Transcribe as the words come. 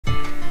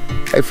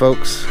Hey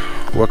folks,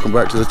 welcome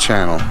back to the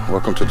channel.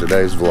 Welcome to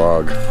today's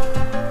vlog.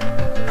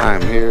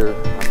 I'm here,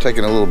 I'm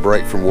taking a little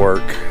break from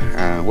work,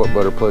 and what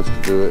better place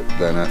to do it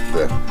than at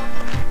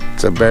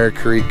it's a Bear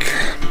Creek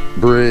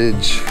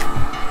bridge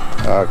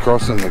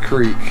crossing the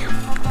creek,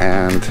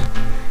 and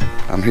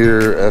I'm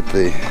here at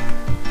the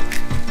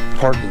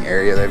parking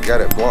area. They've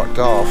got it blocked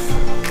off,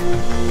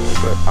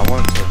 but I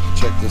wanted to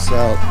check this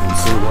out and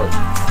see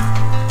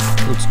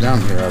what's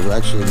down here. I've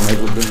actually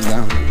never been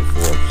down here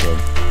before, so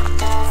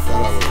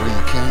thought I would bring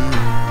the camera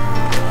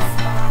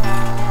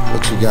and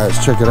let you guys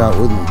check it out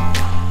with me.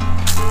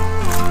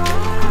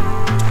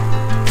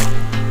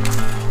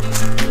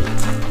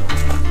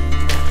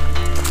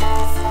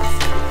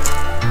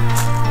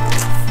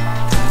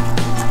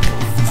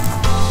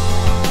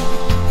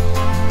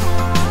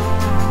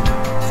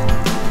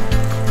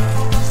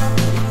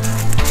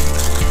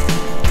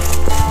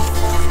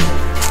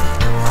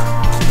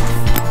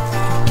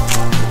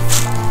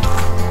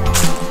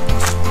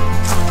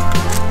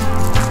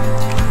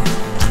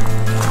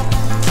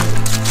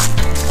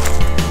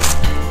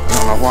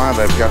 Why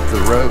they've got the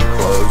road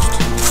closed,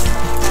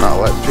 not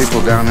letting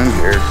people down in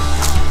here.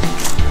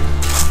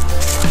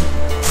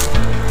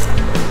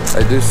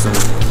 They do some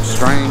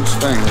strange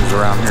things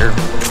around here.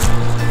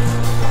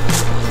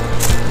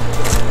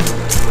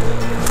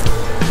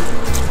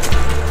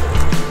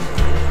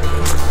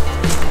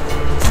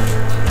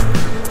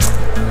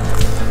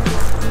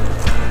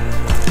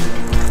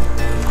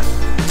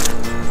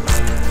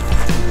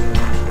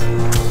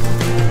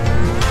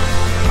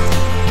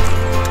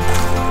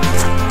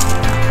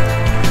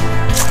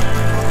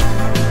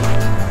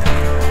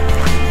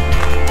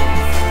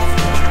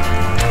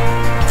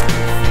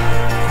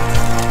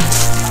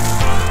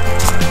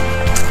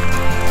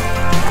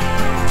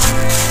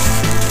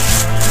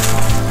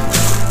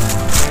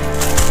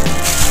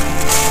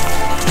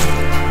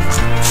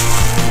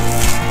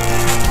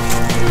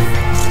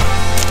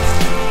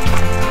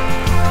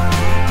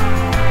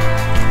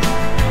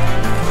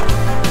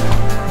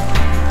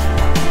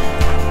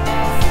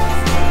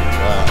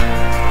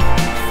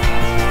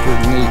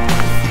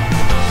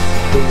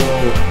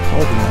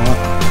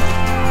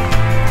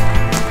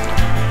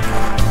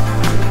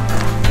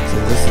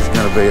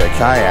 Be a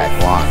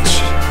kayak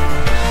launch.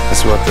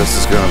 That's what this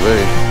is going to be.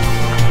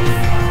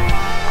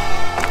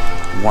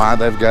 Why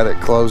they've got it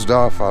closed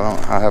off,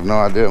 I have no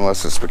idea,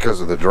 unless it's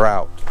because of the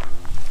drought.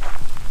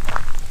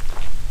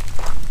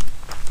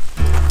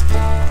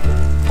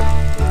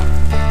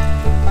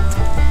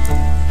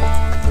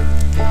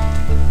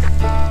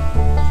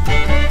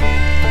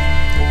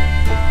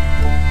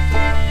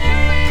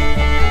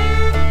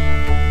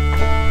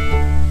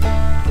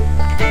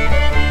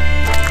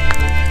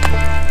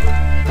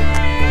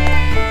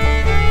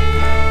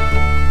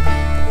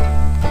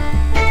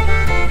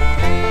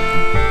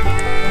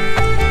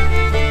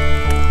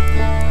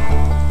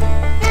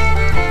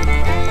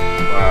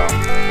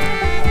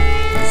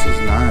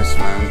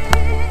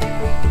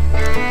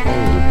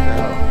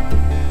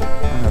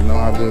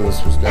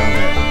 This was down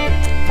there.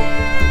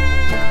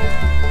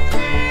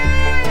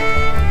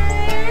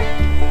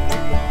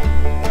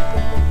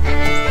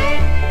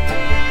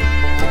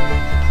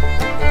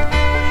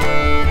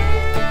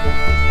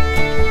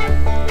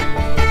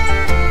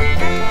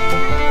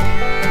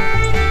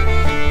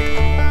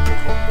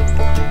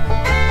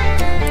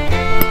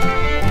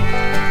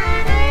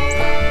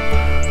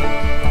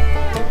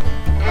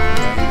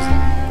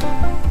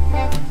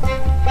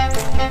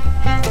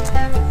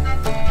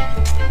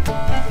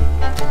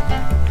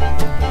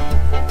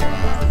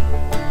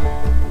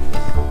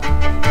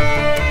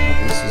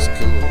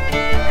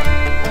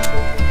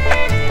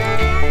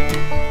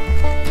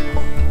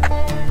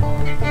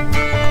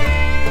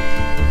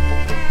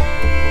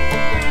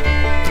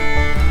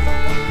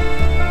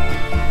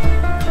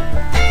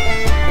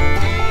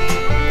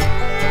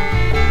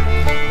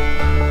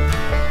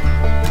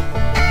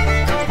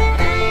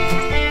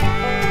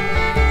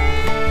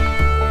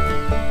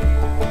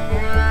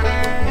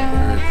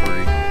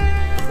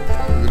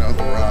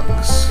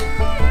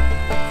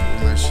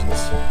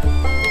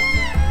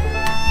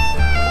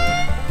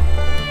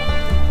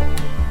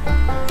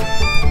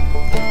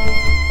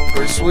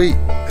 Sweet,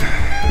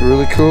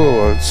 really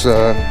cool. It's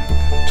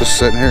just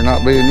sitting here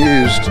not being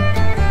used.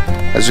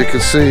 As you can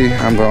see,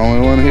 I'm the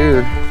only one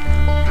here.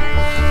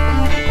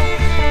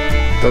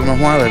 Don't know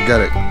why they've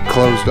got it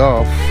closed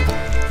off,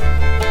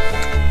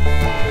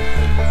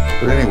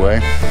 but anyway,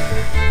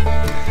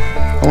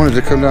 I wanted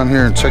to come down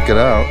here and check it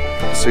out,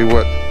 see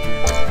what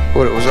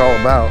it was all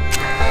about.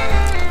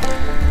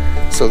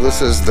 So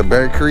this is the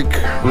Bear Creek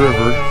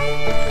River,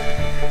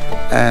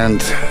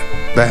 and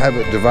they have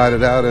it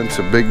divided out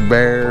into Big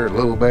Bear,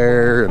 Little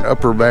Bear, and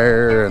Upper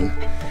Bear, and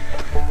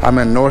I'm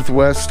in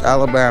Northwest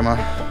Alabama,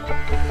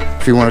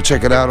 if you want to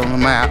check it out on the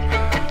map,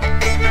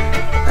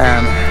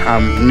 and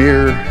I'm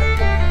near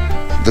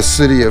the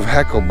city of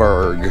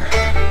Hackleburg.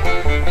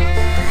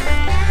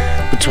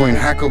 Between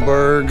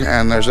Hackleburg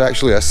and there's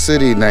actually a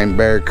city named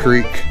Bear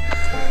Creek.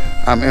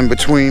 I'm in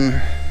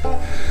between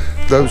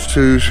those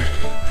two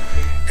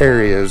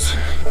areas.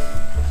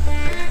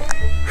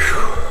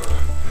 Whew.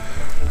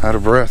 out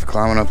of breath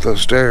climbing up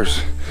those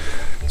stairs.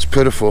 It's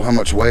pitiful how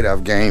much weight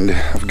I've gained.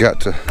 I've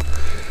got to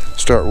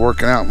start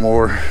working out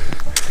more,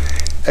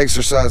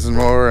 exercising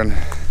more, and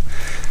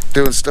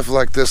doing stuff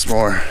like this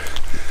more.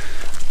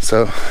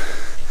 So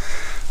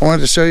I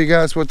wanted to show you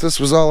guys what this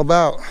was all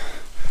about.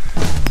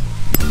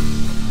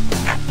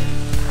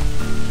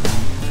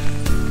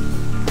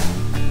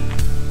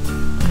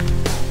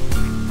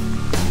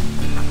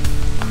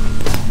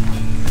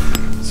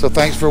 So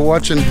thanks for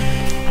watching,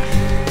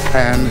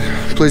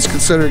 and please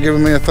consider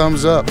giving me a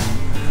thumbs up.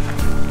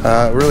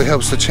 It really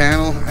helps the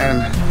channel,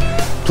 and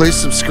please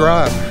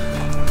subscribe.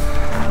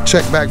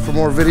 Check back for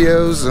more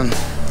videos, and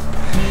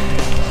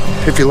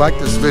if you like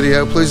this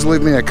video, please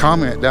leave me a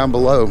comment down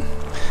below.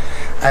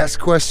 Ask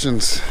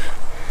questions.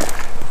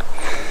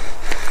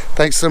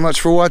 Thanks so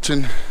much for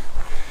watching.